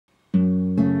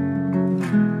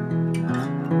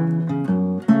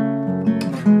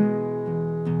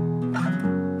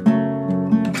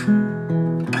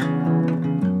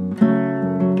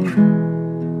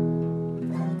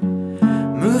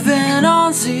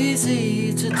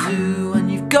easy to do when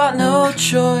you've got no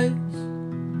choice,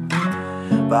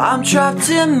 but I'm trapped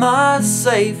in my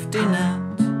safety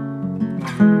net.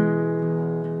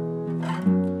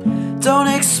 Don't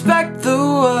expect the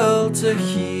world to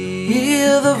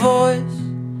hear the voice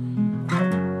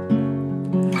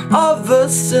of a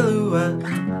silhouette.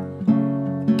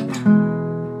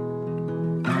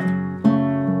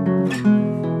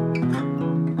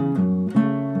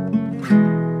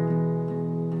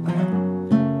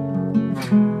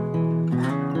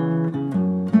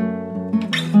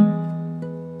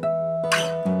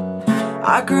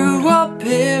 I grew up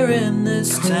here in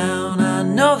this town, I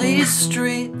know these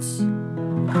streets,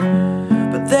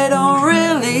 but they don't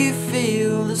really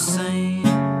feel the same.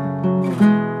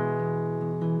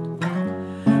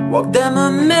 Walked them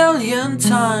a million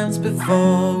times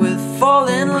before with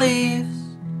fallen leaves,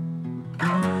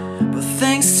 but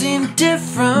things seem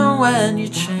different when you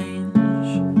change.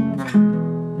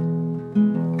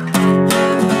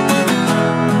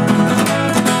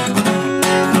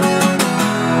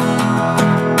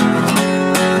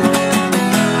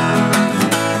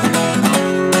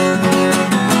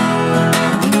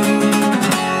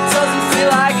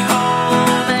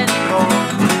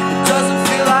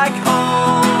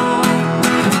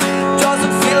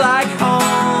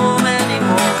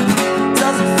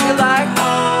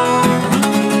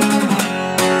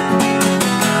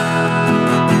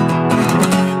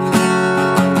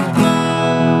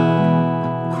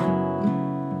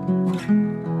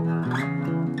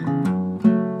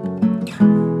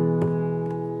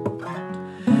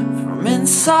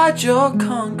 Inside your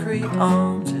concrete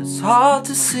arms, it's hard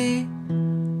to see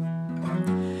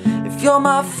if you're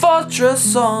my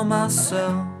fortress or my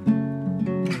cell.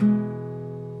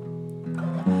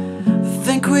 I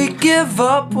think we give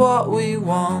up what we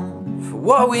want for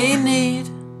what we need,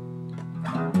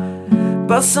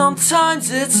 but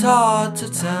sometimes it's hard to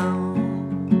tell.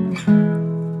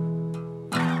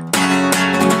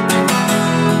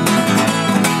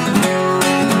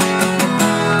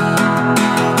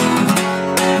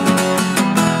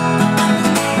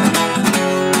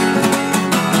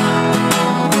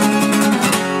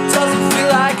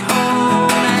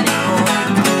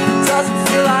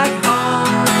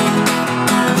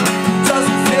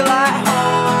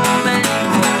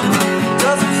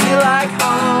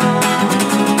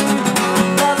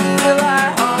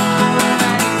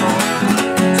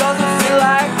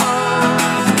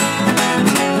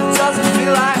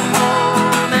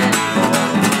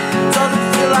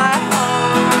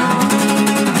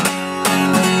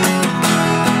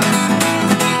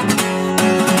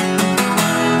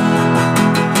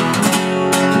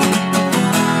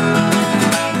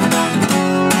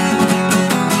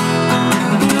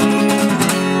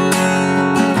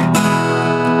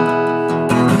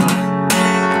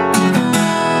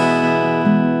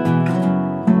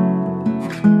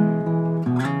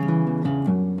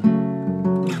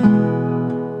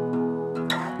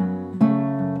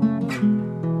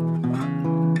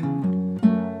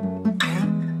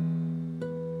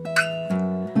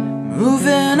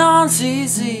 Moving on's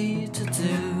easy to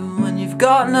do when you've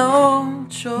got no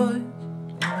choice,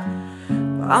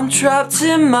 but I'm trapped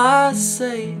in my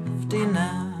safety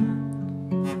net.